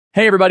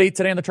Hey, everybody.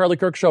 Today on The Charlie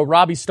Kirk Show,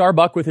 Robbie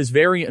Starbuck with his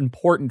very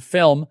important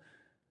film,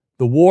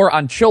 The War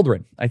on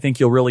Children. I think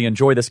you'll really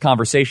enjoy this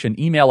conversation.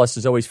 Email us,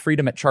 as always,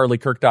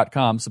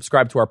 freedom@charliekirk.com.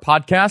 Subscribe to our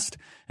podcast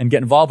and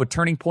get involved with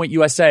Turning Point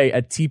USA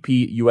at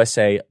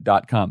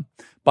tpusa.com.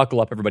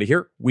 Buckle up, everybody.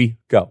 Here we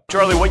go.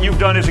 Charlie, what you've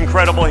done is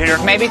incredible here.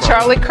 Maybe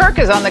Charlie Kirk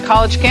is on the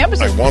college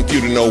campus. I want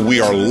you to know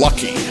we are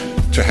lucky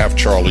to have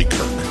Charlie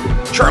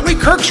Kirk. Charlie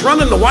Kirk's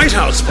running the White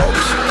House,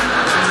 folks.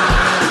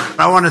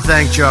 I want to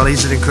thank Charlie.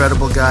 He's an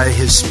incredible guy.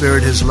 His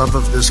spirit, his love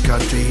of this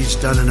country. He's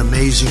done an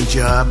amazing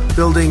job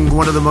building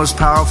one of the most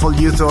powerful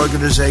youth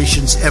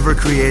organizations ever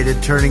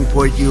created, Turning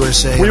Point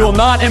USA. We will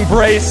not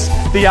embrace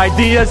the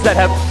ideas that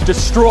have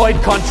destroyed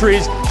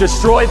countries,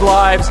 destroyed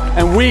lives,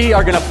 and we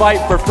are going to fight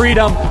for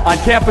freedom on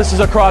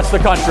campuses across the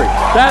country.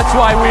 That's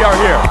why we are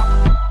here.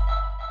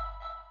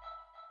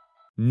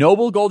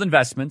 Noble Gold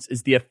Investments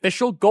is the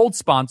official gold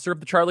sponsor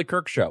of The Charlie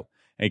Kirk Show,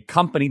 a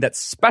company that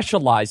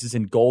specializes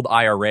in gold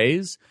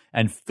IRAs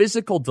and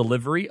physical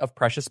delivery of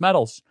precious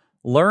metals.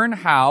 Learn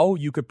how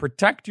you could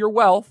protect your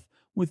wealth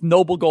with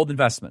Noble Gold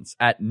Investments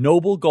at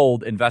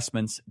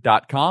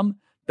noblegoldinvestments.com.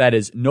 That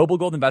is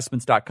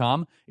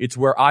noblegoldinvestments.com. It's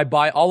where I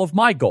buy all of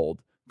my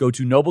gold. Go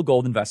to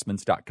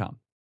noblegoldinvestments.com.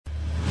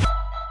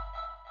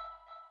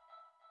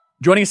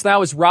 Joining us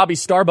now is Robbie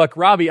Starbuck.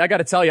 Robbie, I got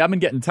to tell you, I've been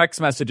getting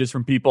text messages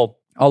from people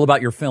all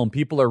about your film.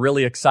 People are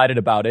really excited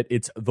about it.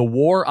 It's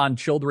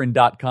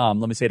thewaronchildren.com.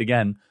 Let me say it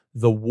again,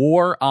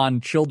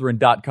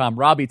 thewaronchildren.com.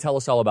 Robbie, tell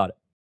us all about it.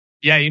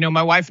 Yeah,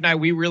 my wife and I,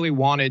 we really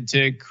wanted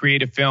to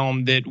create a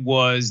film that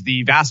was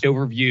the vast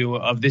overview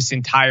of this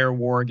entire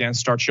war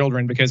against our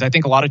children, because I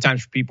think a lot of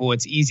times for people,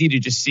 it's easy to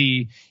just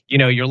see,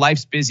 your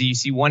life's busy. You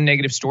see one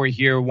negative story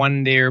here,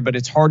 one there, but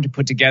it's hard to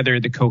put together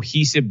the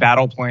cohesive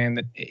battle plan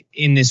that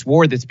in this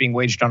war that's being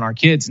waged on our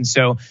kids. And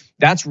so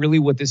that's really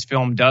what this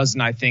film does.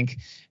 And I think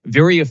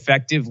very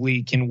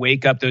effectively can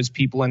wake up those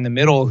people in the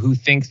middle who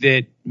think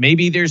that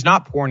maybe there's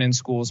not porn in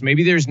schools.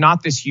 Maybe there's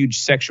not this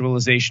huge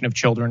sexualization of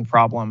children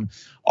problem.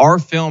 Our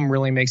film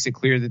really makes it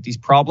clear that these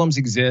problems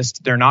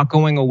exist. They're not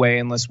going away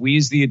unless we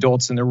as the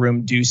adults in the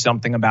room do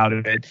something about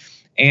it.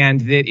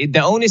 And that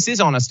the onus is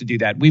on us to do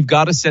that. We've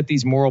got to set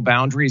these moral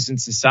boundaries in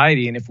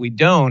society. And if we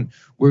don't,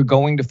 we're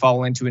going to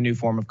fall into a new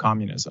form of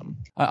communism.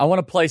 I want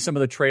to play some of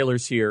the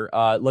trailers here.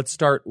 Let's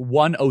start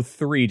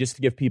 103, just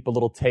to give people a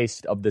little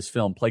taste of this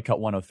film. Play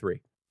cut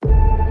 103.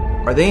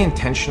 Are they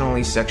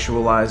intentionally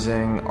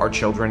sexualizing our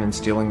children and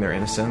stealing their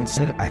innocence?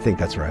 I think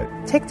that's right.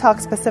 TikTok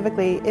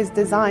specifically is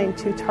designed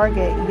to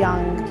target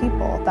young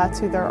people. That's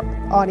who their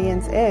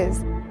audience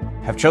is.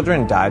 Have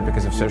children died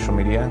because of social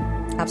media?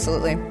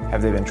 Absolutely.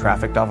 Have they been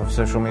trafficked off of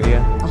social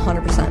media?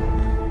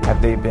 100%.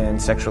 Have they been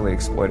sexually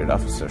exploited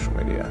off of social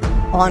media?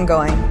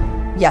 Ongoing.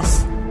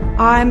 Yes.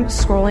 I'm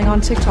scrolling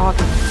on TikTok.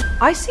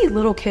 I see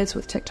little kids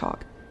with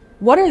TikTok.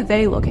 What are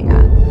they looking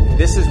at?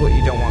 This is what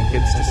you don't want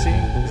kids to see.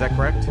 Is that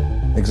correct?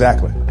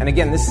 Exactly. And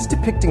again, this is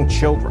depicting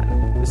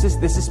children. This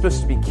is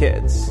supposed to be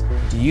kids.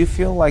 Do you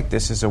feel like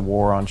this is a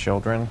war on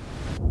children?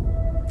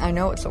 I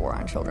know it's a war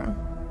on children.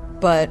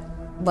 But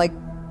like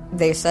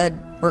they said,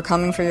 we're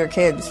coming for your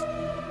kids.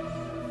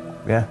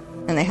 Yeah.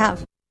 And they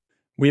have.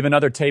 We have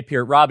another tape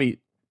here. Robbie,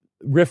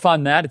 riff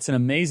on that. It's an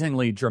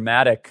amazingly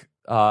dramatic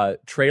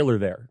trailer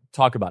there.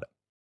 Talk about it.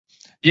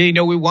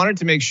 Yeah, we wanted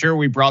to make sure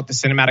we brought the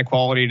cinematic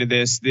quality to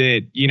this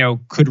that,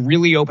 could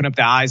really open up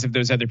the eyes of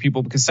those other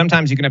people, because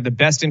sometimes you can have the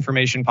best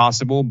information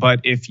possible,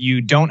 but if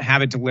you don't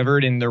have it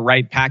delivered in the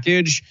right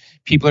package,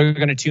 people are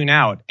going to tune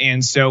out.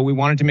 And so we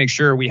wanted to make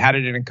sure we had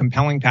it in a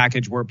compelling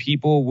package where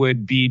people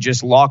would be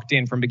just locked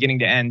in from beginning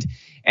to end.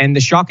 And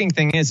the shocking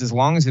thing is, as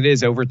long as it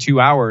is over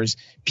 2 hours,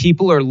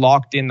 people are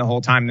locked in the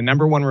whole time. The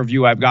number one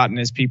review I've gotten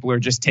is people are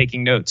just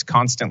taking notes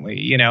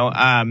constantly.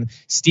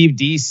 Steve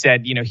D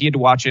said, he had to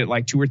watch it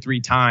like 2 or 3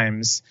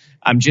 times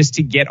just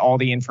to get all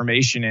the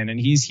information in. And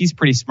he's a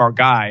pretty smart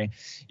guy.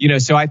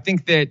 So I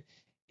think that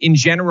in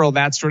general,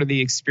 that's sort of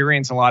the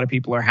experience a lot of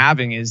people are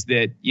having, is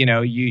that,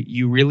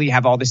 you really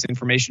have all this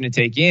information to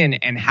take in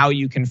and how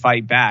you can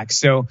fight back.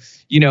 So,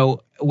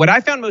 what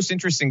I found most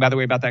interesting, by the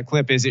way, about that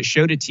clip is it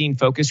showed a teen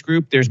focus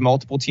group. There's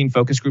multiple teen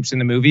focus groups in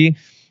the movie.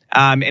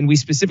 And we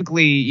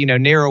specifically,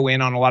 narrow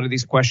in on a lot of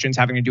these questions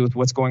having to do with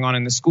what's going on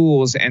in the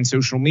schools and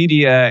social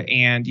media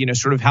and,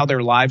 sort of how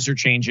their lives are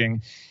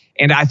changing.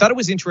 And I thought it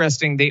was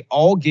interesting. They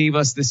all gave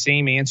us the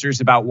same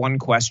answers about one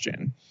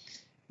question.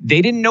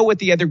 They didn't know what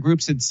the other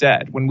groups had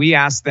said. When we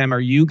asked them, are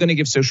you going to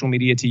give social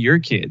media to your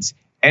kids?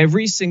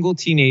 Every single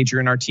teenager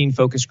in our teen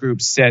focus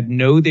group said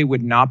no, they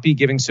would not be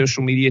giving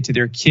social media to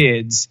their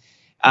kids.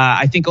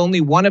 I think only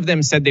one of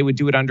them said they would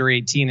do it under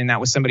 18, and that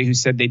was somebody who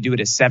said they'd do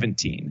it at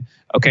 17.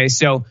 Okay,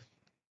 so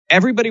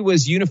everybody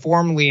was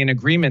uniformly in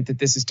agreement that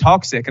this is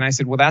toxic. And I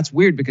said, well, that's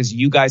weird because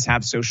you guys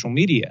have social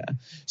media.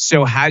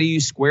 So how do you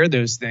square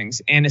those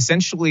things? And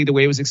essentially the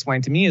way it was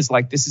explained to me is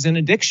like, this is an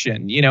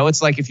addiction.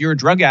 It's like if you're a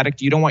drug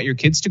addict, you don't want your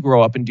kids to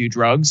grow up and do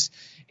drugs.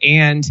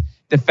 And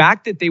the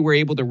fact that they were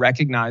able to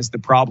recognize the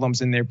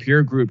problems in their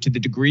peer group to the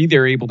degree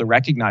they're able to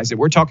recognize it.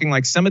 We're talking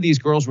like some of these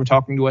girls were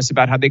talking to us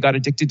about how they got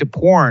addicted to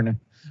porn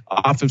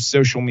off of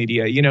social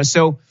media,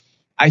 So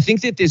I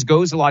think that this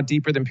goes a lot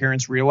deeper than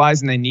parents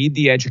realize, and they need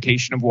the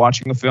education of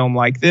watching a film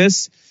like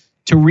this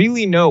to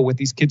really know what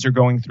these kids are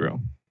going through.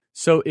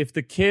 So if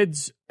the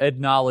kids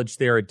acknowledge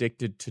they're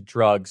addicted to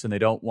drugs and they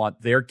don't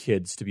want their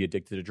kids to be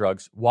addicted to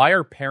drugs, why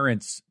are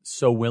parents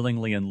so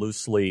willingly and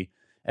loosely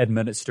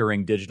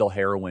administering digital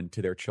heroin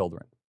to their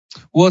children?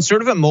 Well, it's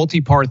sort of a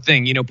multi-part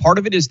thing. You know, part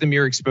of it is the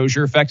mere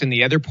exposure effect, and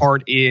the other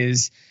part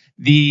is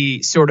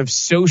the sort of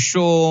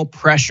social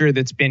pressure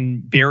that's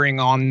been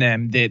bearing on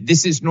them that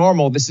this is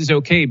normal, this is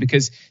okay,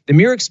 because the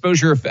mere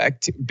exposure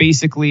effect,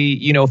 basically,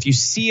 you know, if you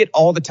see it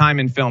all the time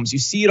in films, you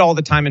see it all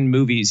the time in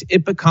movies,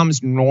 it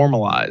becomes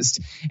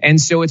normalized.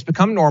 And so it's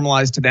become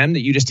normalized to them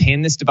that you just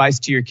hand this device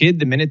to your kid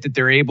the minute that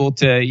they're able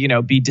to, you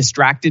know, be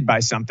distracted by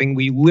something.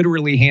 We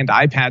literally hand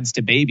iPads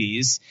to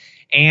babies,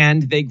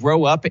 and they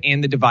grow up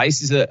and the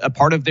device is a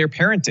part of their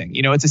parenting.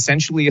 You know, it's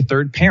essentially a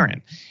third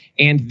parent.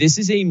 And this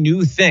is a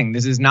new thing.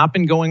 This has not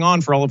been going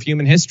on for all of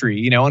human history,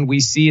 you know, and we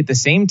see at the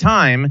same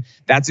time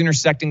that's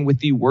intersecting with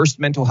the worst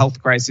mental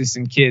health crisis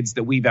in kids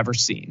that we've ever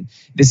seen.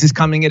 This is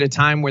coming at a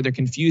time where they're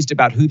confused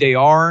about who they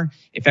are,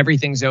 if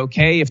everything's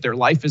okay, if their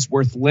life is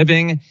worth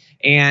living.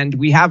 And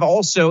we have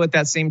also at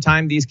that same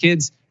time these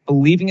kids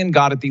believing in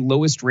God at the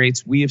lowest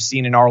rates we have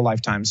seen in our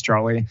lifetimes,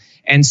 Charlie.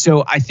 And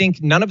so I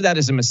think none of that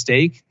is a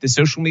mistake. The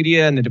social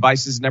media and the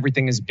devices and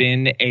everything has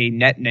been a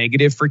net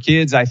negative for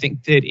kids. I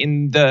think that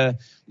in the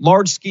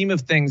large scheme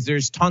of things,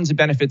 there's tons of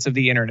benefits of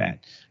the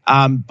internet.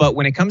 But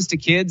when it comes to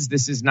kids,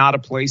 this is not a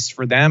place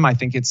for them. I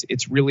think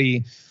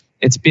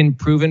it's been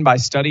proven by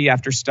study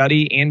after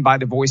study and by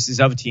the voices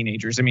of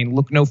teenagers. I mean,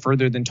 look no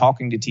further than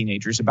talking to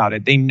teenagers about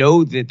it. They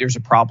know that there's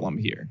a problem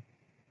here.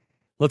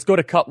 Let's go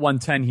to Cut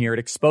 110 here. It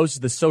exposes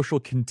the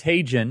social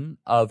contagion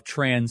of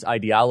trans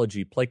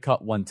ideology. Play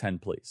Cut 110,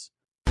 please.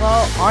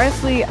 Well,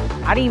 honestly,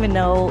 I didn't even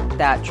know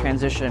that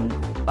transition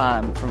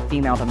from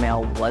female to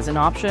male was an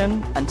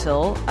option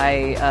until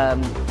I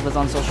was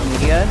on social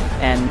media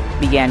and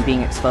began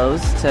being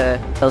exposed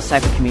to those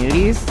type of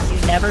communities.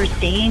 You've never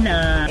seen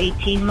an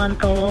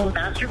 18-month-old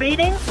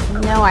masturbating?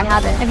 No, I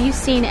haven't. Have you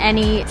seen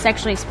any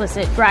sexually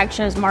explicit drag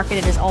shows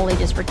marketed as all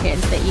ages for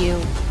kids that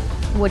you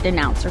would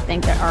denounce or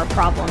think that are a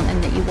problem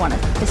and that you want to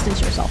distance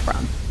yourself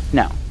from?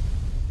 No.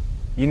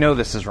 You know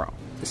this is wrong.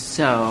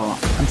 So,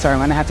 I'm sorry, I'm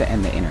going to have to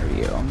end the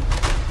interview.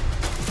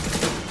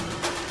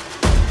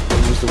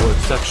 They use the word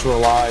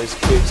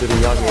sexualize kids at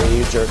a young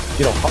age, or,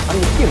 you know, I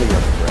mean, give me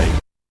a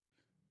break.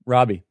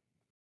 Robbie.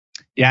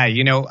 Yeah,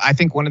 you know, I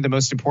think one of the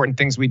most important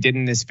things we did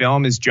in this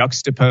film is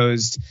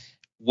juxtaposed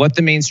what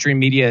the mainstream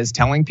media is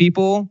telling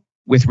people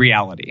with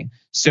reality.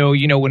 So,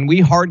 you know, when we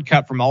hard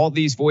cut from all of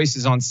these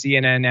voices on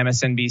CNN,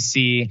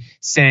 MSNBC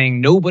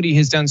saying nobody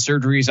has done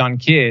surgeries on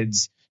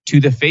kids to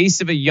the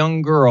face of a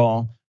young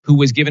girl who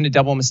was given a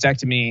double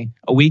mastectomy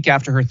a week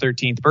after her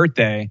 13th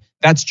birthday,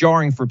 that's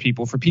jarring for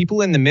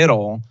people in the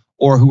middle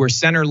or who are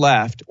center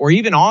left or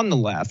even on the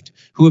left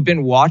who have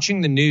been watching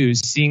the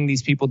news, seeing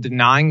these people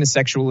denying the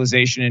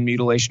sexualization and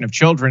mutilation of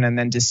children, and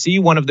then to see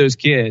one of those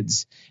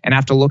kids and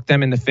have to look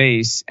them in the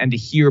face and to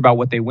hear about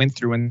what they went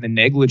through and the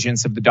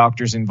negligence of the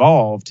doctors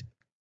involved.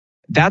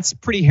 That's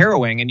pretty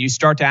harrowing. And you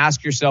start to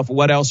ask yourself,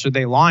 what else are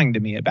they lying to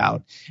me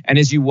about? And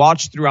as you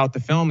watch throughout the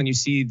film and you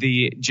see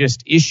the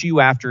just issue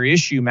after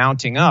issue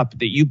mounting up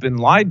that you've been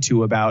lied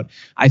to about,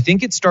 I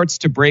think it starts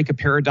to break a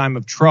paradigm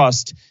of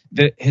trust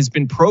that has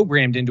been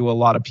programmed into a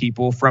lot of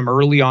people from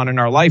early on in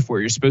our life, where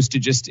you're supposed to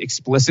just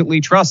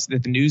explicitly trust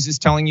that the news is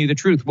telling you the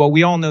truth. Well,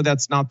 we all know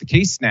that's not the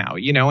case now,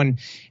 you know,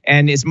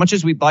 and as much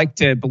as we'd like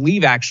to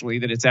believe actually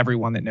that it's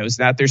everyone that knows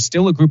that, there's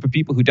still a group of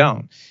people who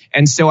don't.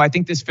 And so I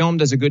think this film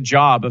does a good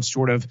job of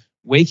sort of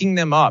waking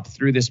them up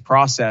through this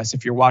process.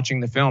 If you're watching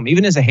the film,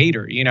 even as a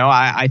hater, you know,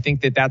 I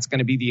think that that's going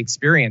to be the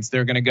experience.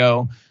 They're going to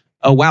go,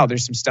 oh, wow,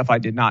 there's some stuff I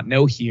did not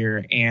know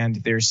here. And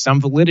there's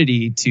some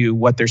validity to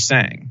what they're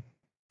saying.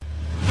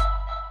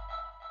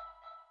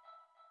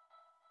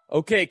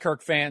 Okay,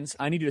 Kirk fans,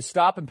 I need you to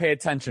stop and pay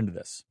attention to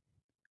this.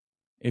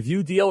 If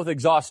you deal with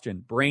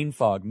exhaustion, brain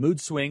fog, mood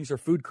swings, or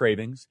food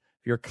cravings,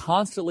 if you're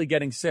constantly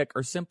getting sick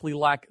or simply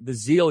lack the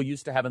zeal you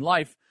used to have in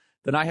life,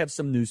 then I have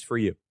some news for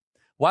you. A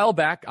while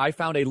back, I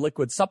found a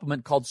liquid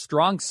supplement called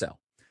Strong Cell,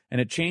 and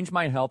it changed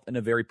my health in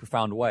a very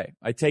profound way.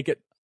 I take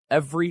it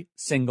every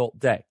single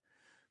day.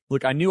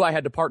 Look, I knew I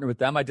had to partner with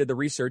them. I did the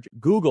research,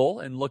 Google,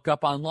 and look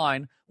up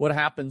online what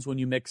happens when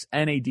you mix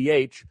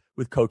NADH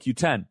with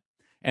CoQ10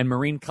 and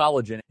marine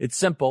collagen. It's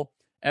simple.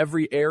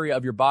 Every area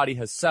of your body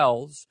has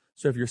cells.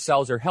 So if your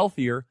cells are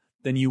healthier,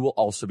 then you will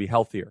also be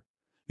healthier.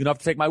 You don't have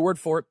to take my word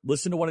for it.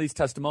 Listen to one of these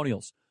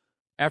testimonials.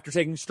 After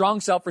taking Strong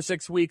Cell for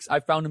 6 weeks,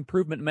 I found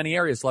improvement in many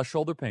areas, less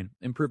shoulder pain,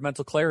 improved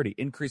mental clarity,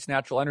 increased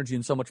natural energy,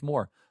 and so much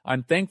more.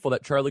 I'm thankful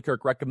that Charlie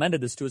Kirk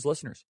recommended this to his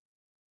listeners.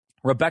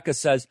 Rebecca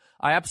says,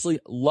 I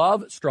absolutely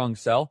love Strong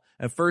Cell.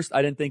 At first,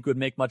 I didn't think it would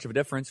make much of a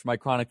difference for my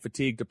chronic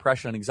fatigue,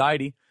 depression, and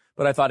anxiety,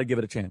 but I thought I'd give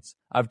it a chance.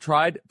 I've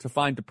tried to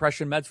find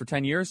depression meds for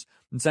 10 years,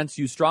 and since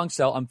you Strong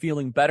Cell, I'm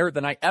feeling better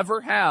than I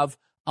ever have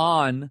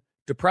on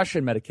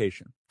depression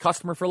medication.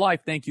 Customer for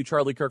life. Thank you,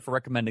 Charlie Kirk, for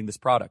recommending this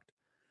product.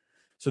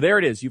 So there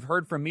it is. You've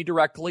heard from me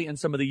directly and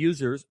some of the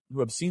users who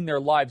have seen their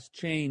lives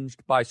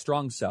changed by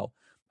Strong Cell.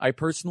 I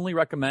personally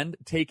recommend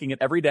taking it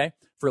every day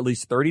for at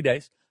least 30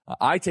 days.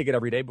 I take it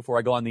every day before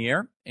I go on the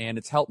air, and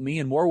it's helped me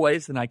in more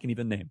ways than I can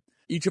even name.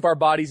 Each of our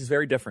bodies is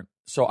very different,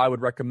 so I would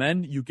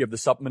recommend you give the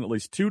supplement at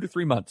least 2 to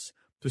 3 months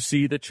to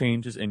see the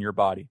changes in your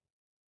body.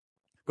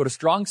 Go to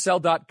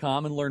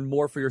strongcell.com and learn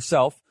more for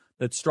yourself.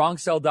 That's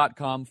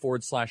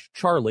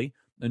strongcell.com/Charlie.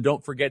 And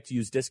don't forget to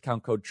use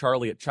discount code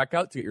Charlie at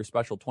checkout to get your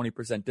special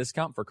 20%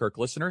 discount for Kirk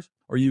listeners.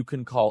 Or you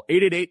can call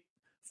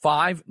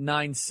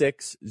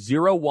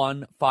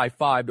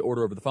 888-596-0155 to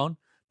order over the phone.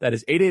 That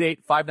is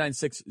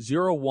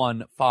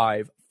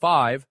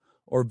 888-596-0155.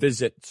 Or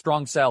visit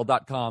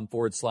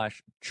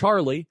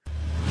strongcell.com/Charlie.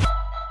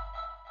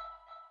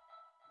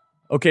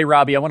 Okay,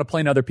 Robbie, I want to play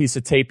another piece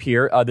of tape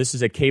here. This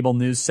is a cable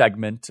news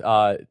segment.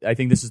 I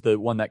think this is the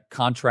one that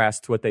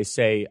contrasts what they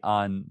say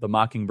on the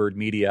Mockingbird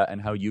media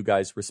and how you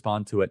guys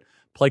respond to it.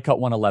 Play cut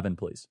 111,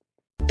 please.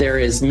 There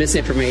is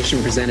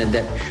misinformation presented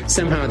that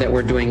somehow that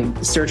we're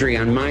doing surgery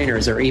on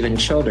minors or even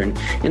children,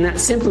 and that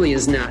simply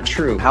is not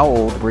true. How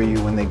old were you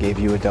when they gave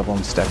you a double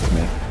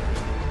mastectomy?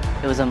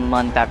 It was a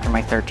month after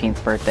my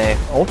 13th birthday.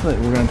 Ultimately,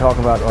 we're going to talk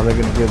about, are they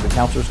going to give, the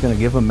counselor's going to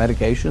give them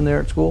medication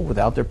there at school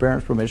without their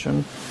parents'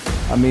 permission?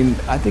 I mean,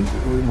 I think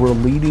we're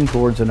leading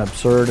towards an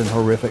absurd and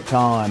horrific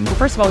time. Well,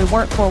 first of all, we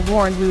weren't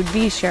forewarned we would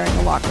be sharing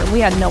a locker. We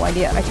had no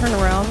idea. I turned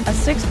around, a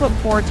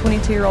 6'4",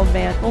 22-year-old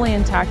man, fully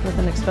intact with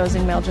an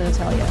exposing male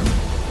genitalia.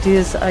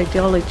 This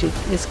ideology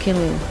is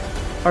killing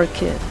our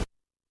kid.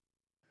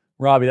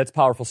 Robbie, that's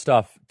powerful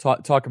stuff.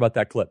 Talk about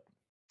that clip.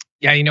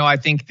 Yeah, I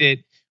think that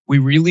we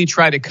really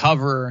try to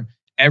cover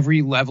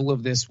every level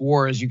of this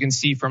war, as you can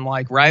see from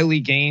like Riley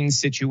Gaines'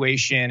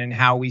 situation and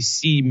how we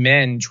see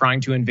men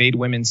trying to invade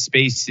women's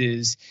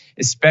spaces,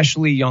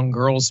 especially young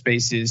girls'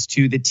 spaces,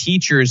 to the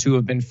teachers who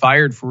have been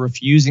fired for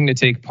refusing to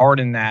take part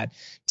in that,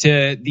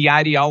 to the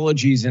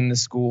ideologies in the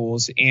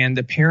schools and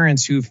the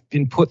parents who've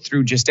been put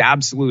through just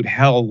absolute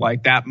hell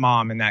like that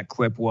mom in that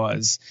clip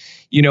was.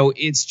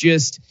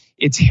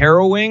 It's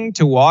harrowing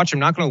to watch. I'm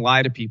not going to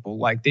lie to people.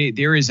 Like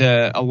there is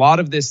a lot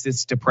of this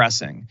that's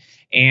depressing.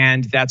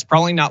 And that's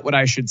probably not what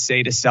I should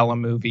say to sell a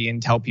movie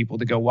and tell people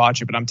to go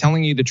watch it. But I'm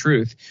telling you the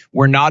truth.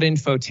 We're not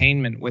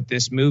infotainment with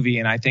this movie.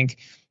 And I think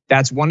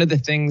that's one of the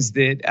things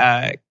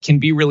that can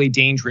be really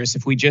dangerous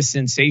if we just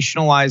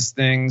sensationalize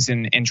things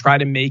and try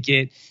to make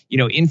it,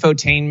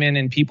 infotainment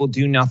and people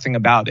do nothing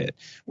about it.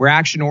 We're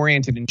action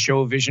oriented and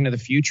show a vision of the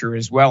future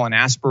as well, an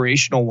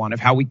aspirational one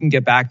of how we can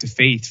get back to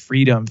faith,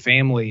 freedom,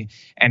 family,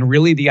 and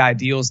really the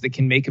ideals that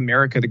can make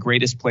America the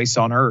greatest place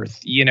on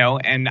earth,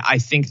 and I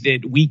think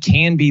that we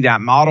can be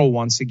that model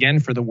once again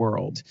for the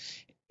world.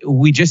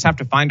 We just have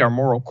to find our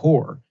moral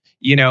core.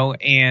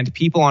 And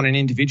people on an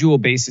individual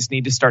basis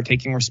need to start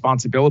taking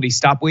responsibility.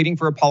 Stop waiting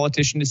for a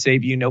politician to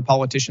save you. No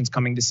politician's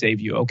coming to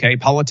save you, okay?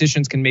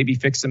 Politicians can maybe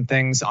fix some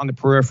things on the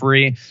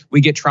periphery. We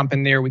get Trump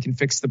in there. We can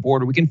fix the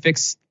border. We can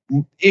fix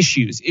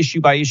issues,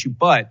 issue by issue,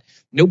 but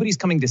nobody's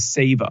coming to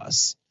save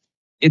us.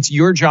 It's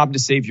your job to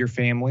save your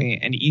family,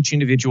 and each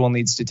individual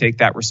needs to take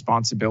that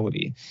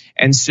responsibility.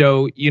 And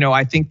so,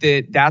 I think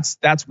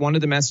that's one of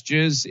the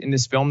messages in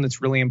this film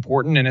that's really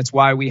important. And it's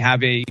why we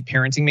have a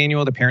parenting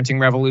manual, the Parenting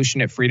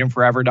Revolution, at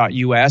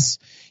freedomforever.us.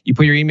 You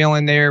put your email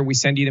in there. We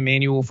send you the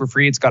manual for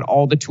free. It's got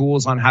all the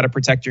tools on how to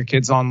protect your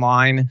kids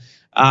online.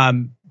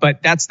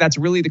 But that's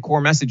really the core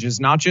message, is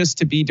not just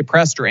to be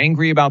depressed or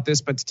angry about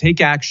this, but to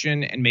take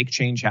action and make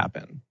change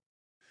happen.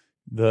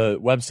 The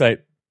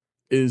website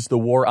is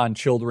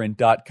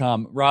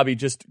thewaronchildren.com. Robbie,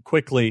 just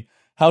quickly,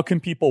 how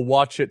can people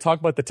watch it? Talk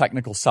about the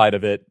technical side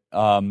of it,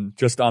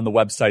 just on the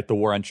website,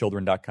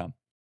 thewaronchildren.com.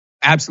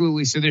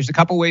 Absolutely. So there's a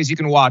couple ways you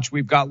can watch.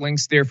 We've got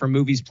links there for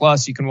Movies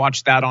Plus. You can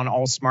watch that on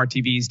all smart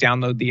TVs.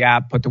 Download the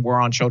app, put The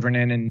War on Children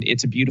in, and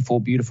it's a beautiful,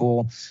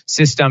 beautiful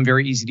system.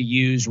 Very easy to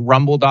use.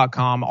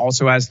 Rumble.com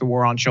also has The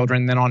War on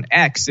Children. Then on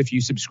X, if you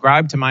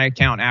subscribe to my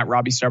account at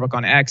Robbie Starbuck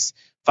on X,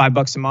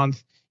 $5 a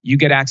month, you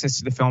get access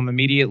to the film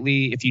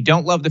immediately. If you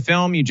don't love the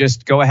film, you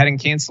just go ahead and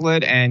cancel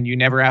it, and you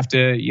never have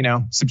to,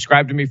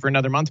 subscribe to me for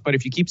another month. But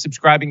if you keep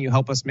subscribing, you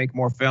help us make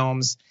more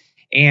films.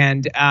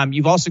 And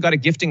you've also got a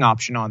gifting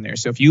option on there.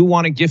 So if you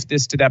want to gift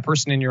this to that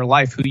person in your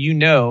life who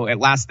at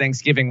last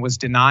Thanksgiving was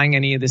denying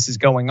any of this is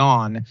going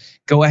on,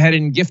 go ahead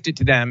and gift it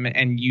to them.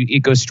 And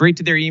it goes straight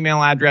to their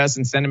email address,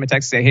 and send them a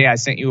text, say, hey, I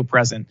sent you a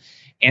present.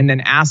 And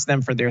then ask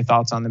them for their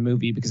thoughts on the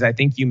movie, because I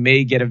think you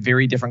may get a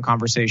very different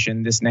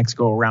conversation this next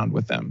go around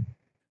with them.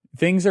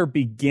 Things are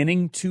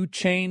beginning to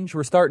change.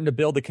 We're starting to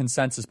build a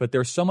consensus, but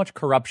there's so much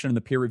corruption in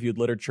the peer-reviewed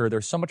literature.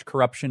 There's so much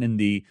corruption in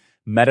the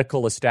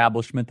medical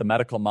establishment, the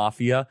medical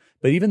mafia.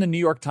 But even the New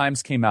York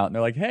Times came out and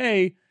they're like,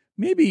 hey,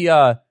 maybe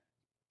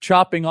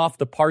chopping off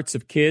the parts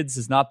of kids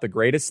is not the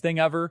greatest thing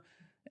ever.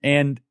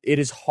 And it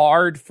is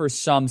hard for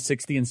some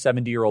 60 and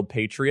 70-year-old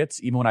patriots,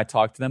 even when I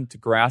talk to them, to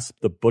grasp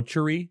the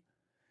butchery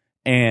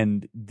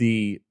and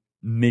the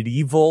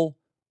medieval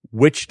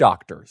witch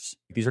doctors.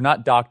 These are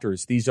not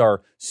doctors. These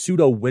are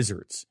pseudo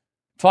wizards.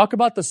 Talk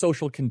about the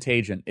social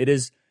contagion. It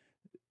is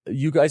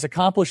you guys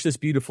accomplish this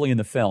beautifully in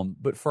the film,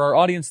 but for our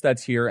audience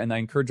that's here, and I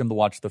encourage them to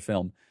watch the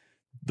film,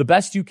 the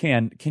best you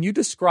can you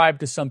describe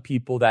to some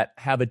people that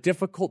have a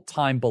difficult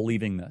time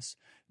believing this?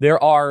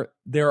 There are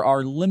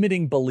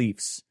limiting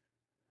beliefs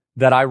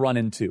that I run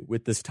into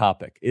with this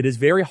topic. It is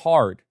very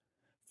hard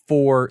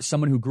for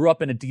someone who grew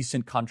up in a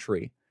decent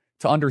country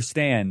to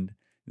understand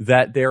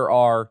that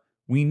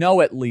we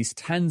know at least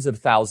tens of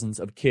thousands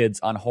of kids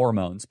on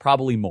hormones,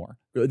 probably more.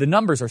 The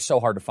numbers are so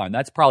hard to find.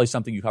 That's probably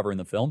something you cover in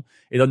the film.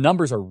 The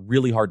numbers are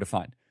really hard to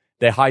find.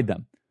 They hide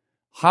them.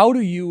 How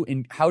do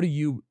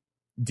you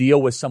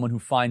deal with someone who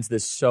finds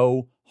this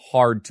so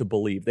hard to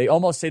believe? They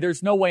almost say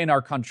there's no way in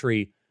our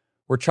country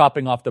we're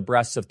chopping off the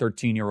breasts of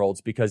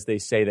 13-year-olds because they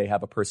say they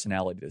have a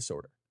personality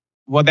disorder.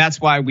 Well, that's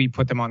why we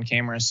put them on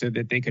camera, so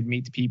that they could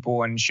meet the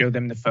people and show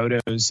them the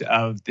photos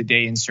of the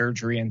day in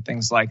surgery and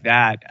things like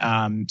that,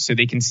 so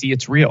they can see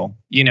it's real.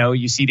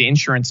 You see the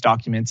insurance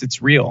documents,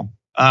 it's real.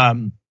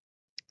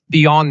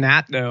 Beyond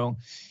that, though,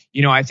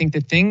 I think the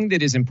thing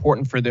that is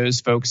important for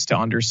those folks to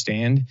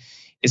understand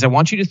is I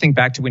want you to think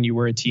back to when you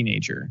were a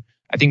teenager.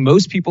 I think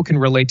most people can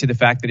relate to the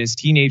fact that as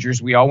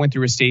teenagers, we all went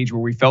through a stage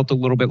where we felt a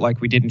little bit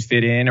like we didn't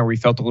fit in, or we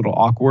felt a little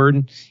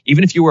awkward.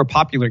 Even if you were a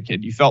popular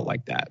kid, you felt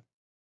like that.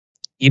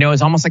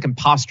 It's almost like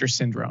imposter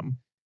syndrome.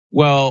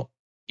 Well,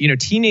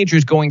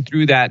 teenagers going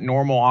through that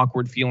normal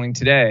awkward feeling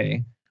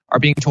today are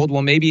being told,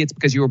 well, maybe it's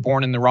because you were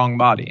born in the wrong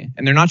body.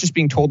 And they're not just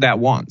being told that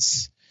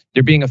once.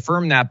 They're being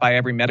affirmed that by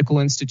every medical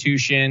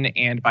institution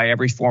and by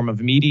every form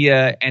of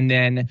media. And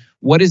then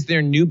what is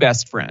their new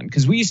best friend?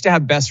 Because we used to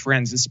have best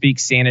friends that speak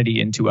sanity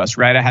into us,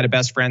 right? I had a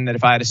best friend that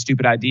if I had a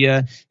stupid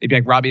idea, they'd be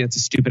like, Robbie, that's a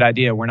stupid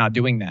idea. We're not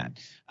doing that.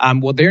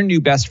 Well, their new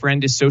best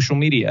friend is social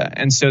media.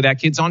 And so that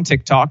kid's on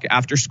TikTok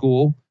after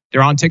school.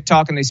 They're on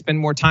TikTok and they spend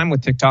more time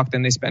with TikTok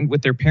than they spend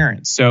with their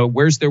parents. So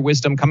where's their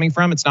wisdom coming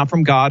from? It's not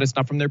from God. It's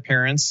not from their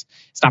parents.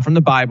 It's not from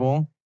the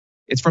Bible.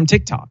 It's from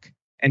TikTok.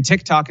 And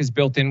TikTok is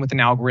built in with an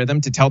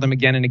algorithm to tell them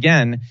again and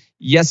again,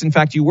 yes, in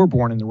fact, you were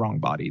born in the wrong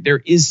body. There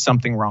is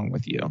something wrong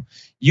with you.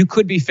 You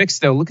could be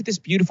fixed, though. Look at this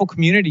beautiful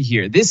community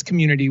here. This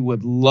community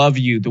would love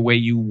you the way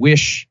you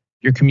wish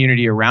your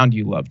community around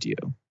you loved you.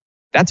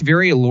 That's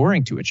very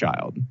alluring to a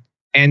child.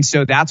 And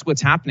so that's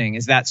what's happening,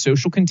 is that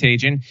social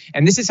contagion.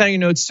 And this is how you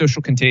know it's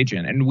social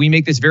contagion. And we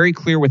make this very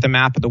clear with a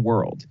map of the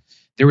world.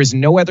 There is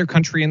no other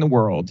country in the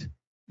world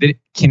that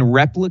can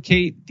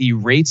replicate the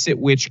rates at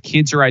which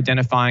kids are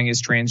identifying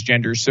as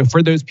transgenders. So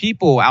for those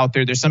people out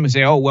there, there's some who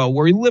say, oh, well,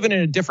 we're living in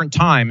a different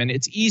time and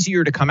it's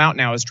easier to come out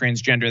now as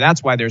transgender.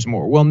 That's why there's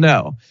more. Well,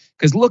 no,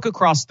 because look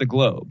across the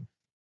globe.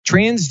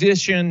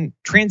 Transition and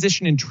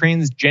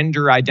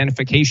transgender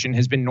identification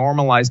has been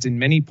normalized in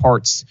many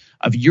parts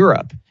of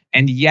Europe,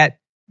 and yet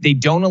they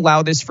don't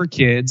allow this for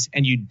kids,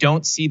 and you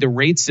don't see the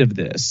rates of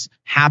this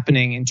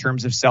happening in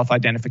terms of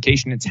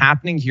self-identification. It's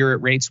happening here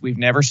at rates we've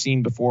never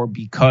seen before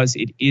because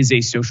it is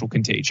a social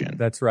contagion.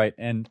 That's right.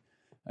 And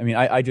I mean,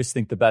 I just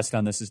think the best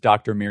on this is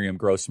Dr. Miriam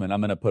Grossman.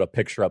 I'm going to put a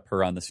picture up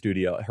her on the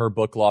studio. Her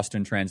book, Lost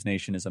in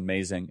Transnation, is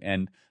amazing.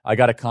 And I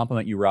got to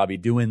compliment you, Robbie,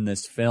 doing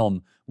this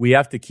film. We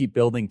have to keep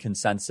building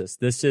consensus.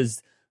 This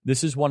is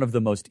one of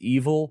the most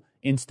evil,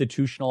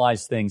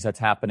 institutionalized things that's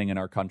happening in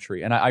our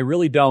country. And I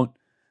really don't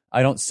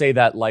say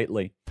that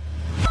lightly.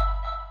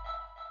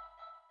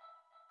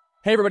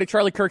 Hey, everybody,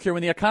 Charlie Kirk here.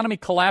 When the economy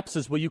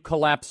collapses, will you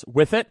collapse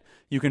with it?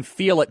 You can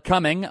feel it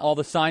coming. All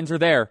the signs are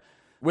there.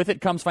 With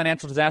it comes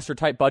financial disaster,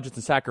 tight budgets,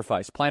 and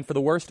sacrifice. Plan for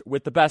the worst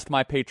with the best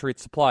My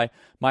Patriot Supply.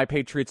 My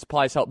Patriot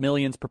Supplies help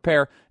millions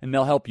prepare, and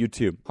they'll help you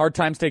too. Hard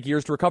times take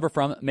years to recover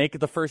from. Make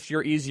the first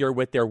year easier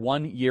with their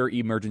 1-year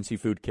emergency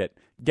food kit.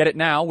 Get it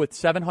now with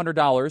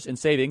 $700 in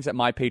savings at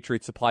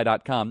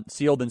MyPatriotSupply.com.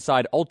 Sealed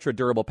inside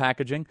ultra-durable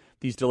packaging,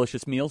 these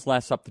delicious meals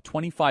last up to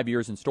 25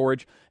 years in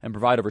storage and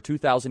provide over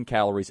 2,000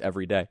 calories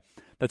every day.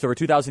 That's over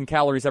 2,000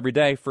 calories every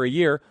day for a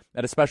year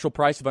at a special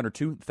price of under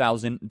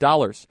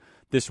 $2,000.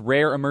 This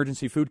rare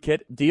emergency food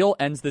kit deal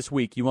ends this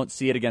week. You won't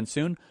see it again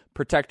soon.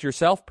 Protect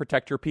yourself,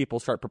 protect your people.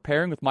 Start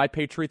preparing with My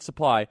Patriot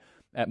Supply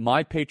at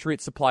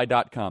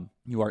MyPatriotSupply.com.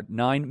 You are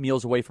 9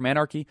 meals away from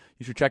anarchy.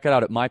 You should check it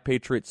out at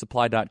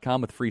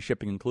MyPatriotSupply.com with free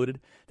shipping included.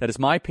 That is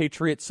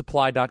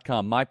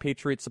MyPatriotSupply.com.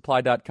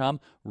 MyPatriotSupply.com.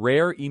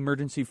 Rare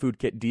emergency food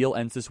kit deal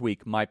ends this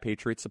week.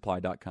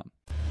 MyPatriotSupply.com.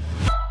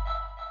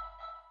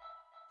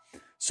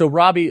 So,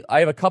 Robbie, I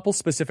have a couple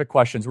specific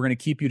questions. We're going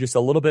to keep you just a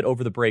little bit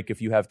over the break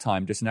if you have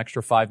time, just an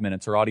extra 5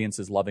 minutes. Our audience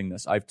is loving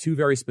this. I have 2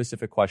 very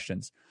specific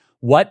questions.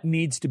 What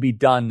needs to be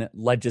done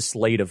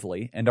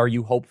legislatively, and are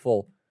you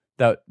hopeful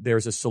that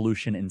there's a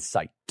solution in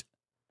sight?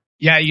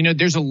 Yeah,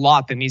 there's a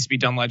lot that needs to be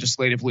done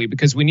legislatively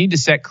because we need to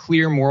set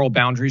clear moral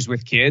boundaries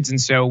with kids. And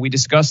so we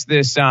discussed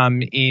this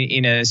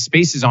in a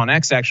Spaces on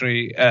X,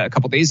 actually, a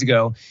couple days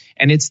ago.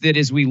 And it's that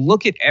as we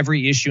look at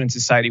every issue in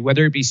society,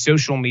 whether it be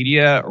social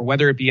media or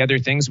whether it be other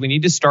things, we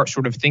need to start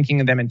sort of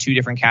thinking of them in 2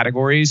 different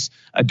categories,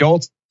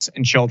 adults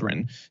and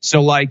children.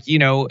 So like, you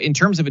know, in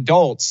terms of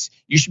adults,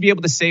 you should be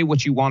able to say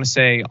what you want to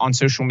say on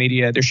social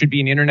media. There should be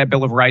an Internet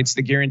Bill of Rights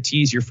that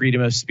guarantees your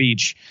freedom of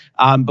speech.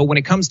 But when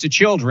it comes to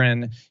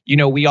children, you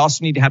know, we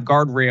also need to have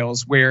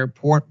guardrails where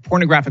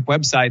pornographic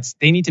websites,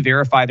 they need to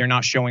verify they're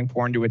not showing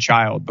porn to a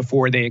child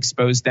before they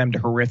expose them to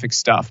horrific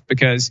stuff.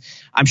 Because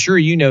I'm sure,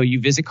 you know, you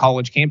visit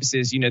college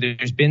campuses, you know,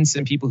 there's been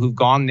some people who've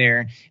gone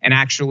there and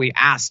actually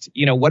asked,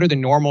 you know, what are the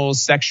normal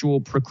sexual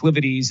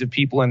proclivities of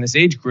people in this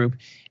age group?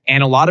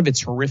 And a lot of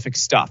it's horrific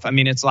stuff. I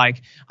mean, it's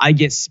like I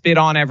get spit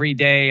on every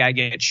day. I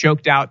get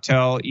choked out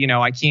till, you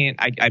know, I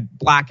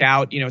black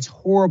out. You know, it's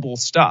horrible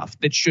stuff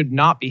that should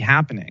not be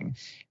happening.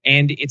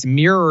 And it's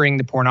mirroring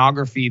the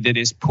pornography that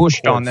is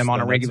pushed on them on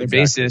a regular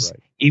basis,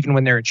 even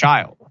when they're a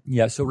child.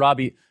 Yeah. So,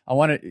 Robbie,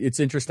 it's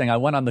interesting. I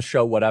went on the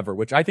show, Whatever,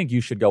 which I think you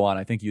should go on.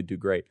 I think you'd do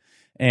great.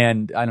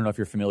 And I don't know if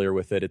you're familiar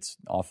with it. It's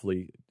an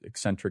awfully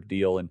eccentric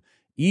deal. And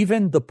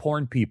even the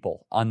porn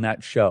people on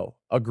that show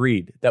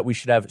agreed that we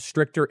should have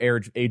stricter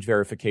age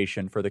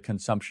verification for the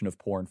consumption of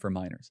porn for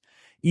minors.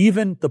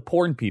 Even the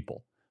porn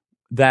people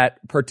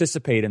that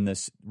participate in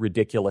this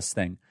ridiculous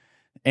thing.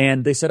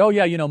 And they said, oh,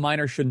 yeah, you know,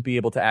 minors shouldn't be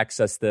able to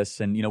access this.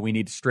 And, you know, we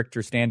need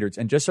stricter standards.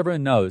 And just so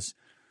everyone knows,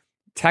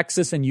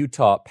 Texas and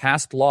Utah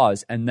passed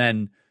laws, and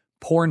then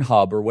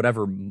Pornhub or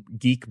whatever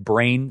geek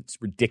brain,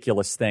 it's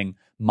ridiculous thing,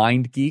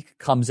 MindGeek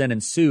comes in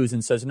and sues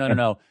and says,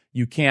 no,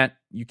 you can't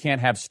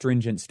have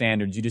stringent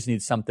standards. You just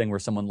need something where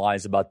someone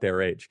lies about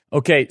their age.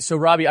 Okay, so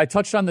Robbie, I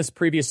touched on this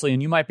previously,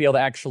 and you might be able to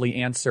actually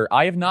answer.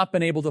 I have not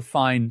been able to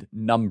find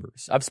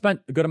numbers. I've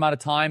spent a good amount of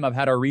time. I've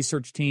had our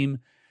research team.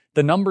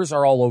 The numbers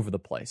are all over the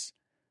place.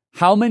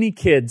 How many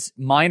kids,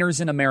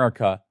 minors in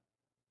America,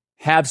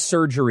 have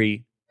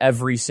surgery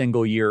every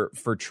single year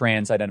for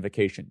trans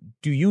identification?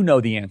 Do you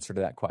know the answer to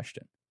that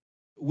question?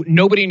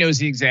 Nobody knows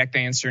the exact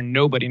answer.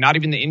 Nobody, not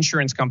even the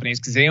insurance companies,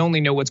 because they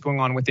only know what's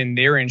going on within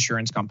their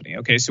insurance company.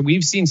 Okay, so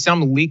we've seen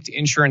some leaked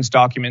insurance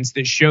documents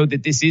that show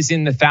that this is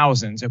in the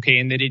thousands, okay,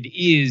 and that it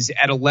is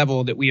at a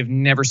level that we have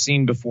never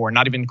seen before,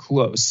 not even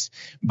close.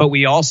 But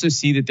we also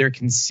see that they're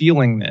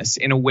concealing this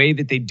in a way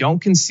that they don't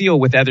conceal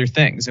with other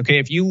things. Okay,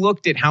 if you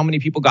looked at how many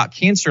people got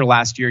cancer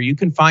last year, you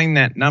can find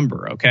that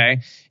number.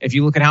 Okay, if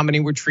you look at how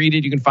many were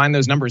treated, you can find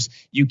those numbers.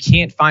 You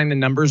can't find the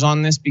numbers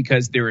on this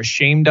because they're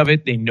ashamed of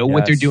it. They know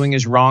what they're doing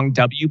is wrong.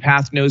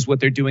 WPATH knows what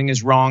they're doing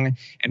is wrong.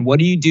 And what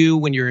do you do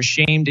when you're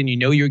ashamed and you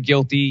know you're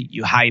guilty?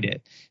 You hide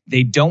it.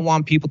 They don't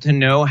want people to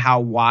know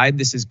how wide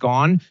this has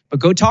gone, but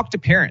go talk to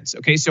parents.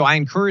 Okay, so I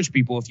encourage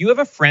people, if you have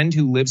a friend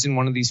who lives in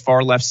one of these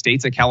far left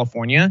states like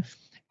California,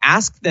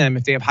 ask them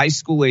if they have high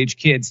school age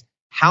kids,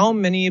 how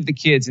many of the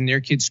kids in their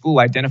kids' school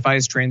identify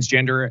as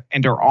transgender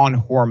and are on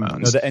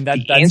hormones? And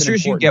that's the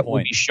answers you get point.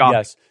 will be shocking.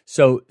 Yes.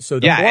 So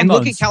the hormones, and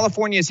look at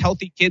California's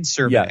Healthy Kids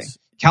survey. Yes.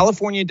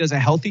 California does a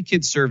Healthy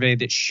Kids survey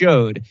that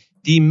showed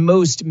the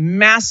most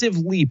massive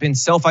leap in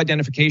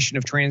self-identification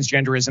of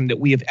transgenderism that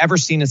we have ever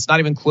seen. It's not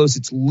even close.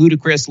 It's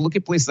ludicrous. Look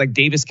at places like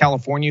Davis,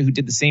 California, who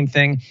did the same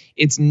thing.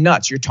 It's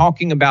nuts. You're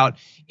talking about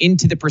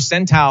into the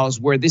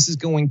percentiles where this is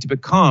going to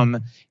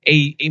become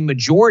a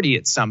majority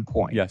at some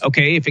point. Yes.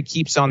 Okay, if it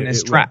keeps on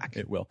this track.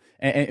 It will.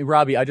 And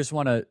Robbie, I just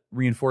want to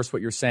reinforce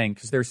what you're saying,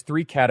 because there's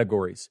three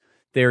categories.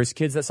 There's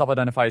kids that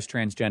self-identify as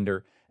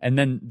transgender, and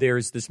then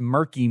there's this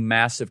murky,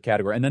 massive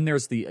category. And then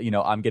there's the,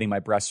 I'm getting my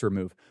breasts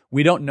removed.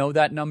 We don't know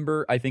that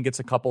number. I think it's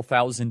a couple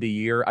thousand a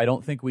year. I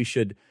don't think we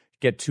should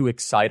get too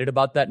excited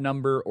about that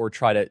number or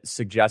try to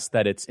suggest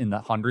that it's in the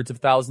hundreds of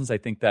thousands. I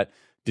think that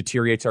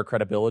deteriorates our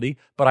credibility.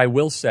 But I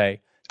will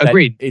say,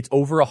 agreed, it's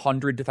over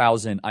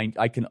 100,000. I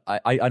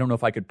don't know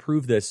if I could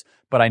prove this,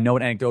 but I know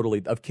it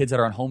anecdotally of kids that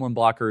are on hormone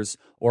blockers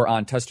or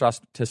on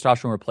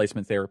testosterone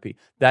replacement therapy.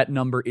 That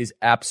number is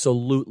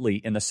absolutely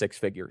in the six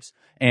figures.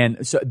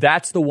 And so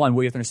that's the one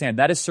we have to understand.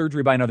 That is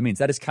surgery by another means.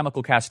 That is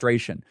chemical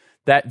castration.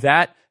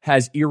 That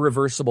has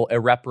irreversible,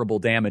 irreparable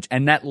damage.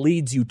 And that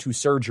leads you to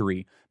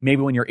surgery,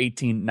 maybe when you're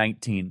 18,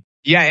 19.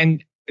 Yeah,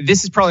 and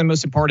this is probably the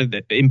most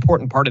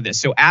important part of this.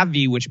 So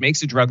AbbVie, which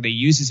makes a drug they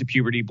use as a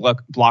puberty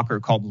blocker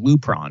called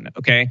Lupron,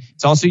 okay?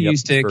 It's also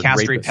used to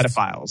castrate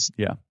pedophiles.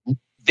 Yeah.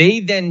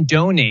 They then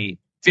donate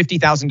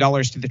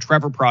 $50,000 to the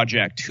Trevor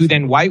Project, who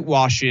then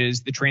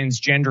whitewashes the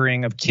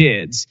transgendering of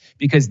kids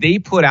because they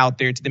put out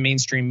there to the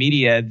mainstream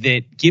media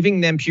that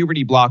giving them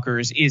puberty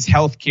blockers is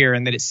healthcare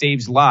and that it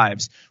saves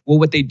lives. Well,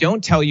 what they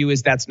don't tell you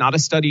is that's not a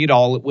study at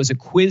all. It was a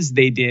quiz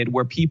they did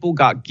where people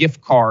got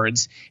gift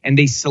cards and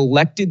they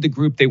selected the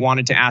group they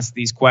wanted to ask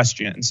these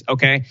questions.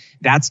 Okay,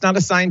 that's not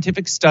a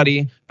scientific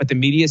study, but the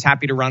media is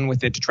happy to run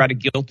with it to try to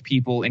guilt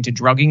people into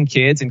drugging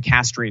kids and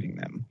castrating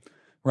them.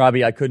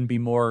 Robbie, I couldn't be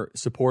more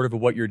supportive of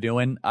what you're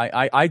doing.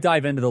 I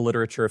dive into the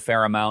literature a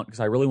fair amount because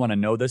I really want to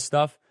know this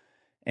stuff,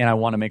 and I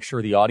want to make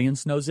sure the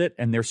audience knows it.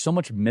 And there's so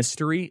much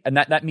mystery, and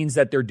that means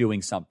that they're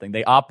doing something.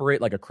 They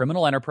operate like a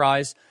criminal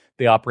enterprise.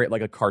 They operate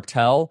like a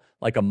cartel,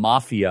 like a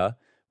mafia.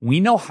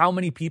 We know how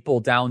many people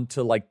down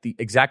to like the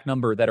exact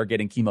number that are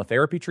getting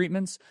chemotherapy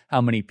treatments,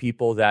 how many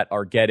people that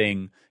are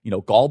getting,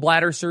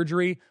 gallbladder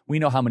surgery. We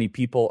know how many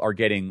people are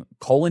getting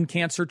colon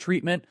cancer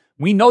treatment.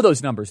 We know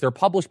those numbers. They're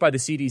published by the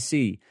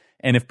CDC.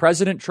 And if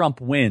President Trump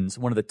wins,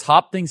 one of the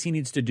top things he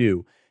needs to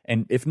do,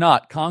 and if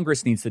not,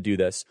 Congress needs to do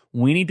this,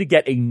 we need to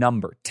get a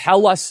number.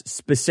 Tell us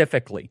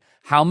specifically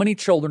how many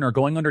children are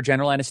going under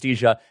general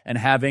anesthesia and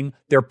having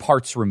their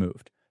parts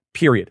removed.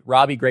 Period.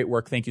 Robbie, great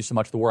work. Thank you so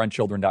much.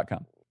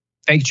 TheWarOnChildren.com.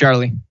 Thank you,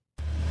 Charlie.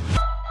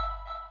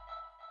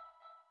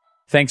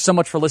 Thanks so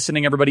much for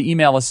listening, everybody.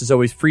 Email us, as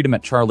always,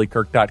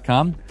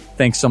 freedom@charliekirk.com.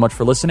 Thanks so much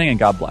for listening, and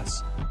God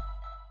bless.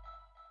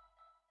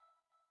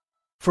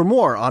 For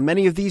more on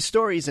many of these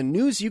stories and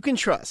news you can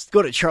trust,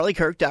 go to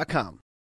charliekirk.com.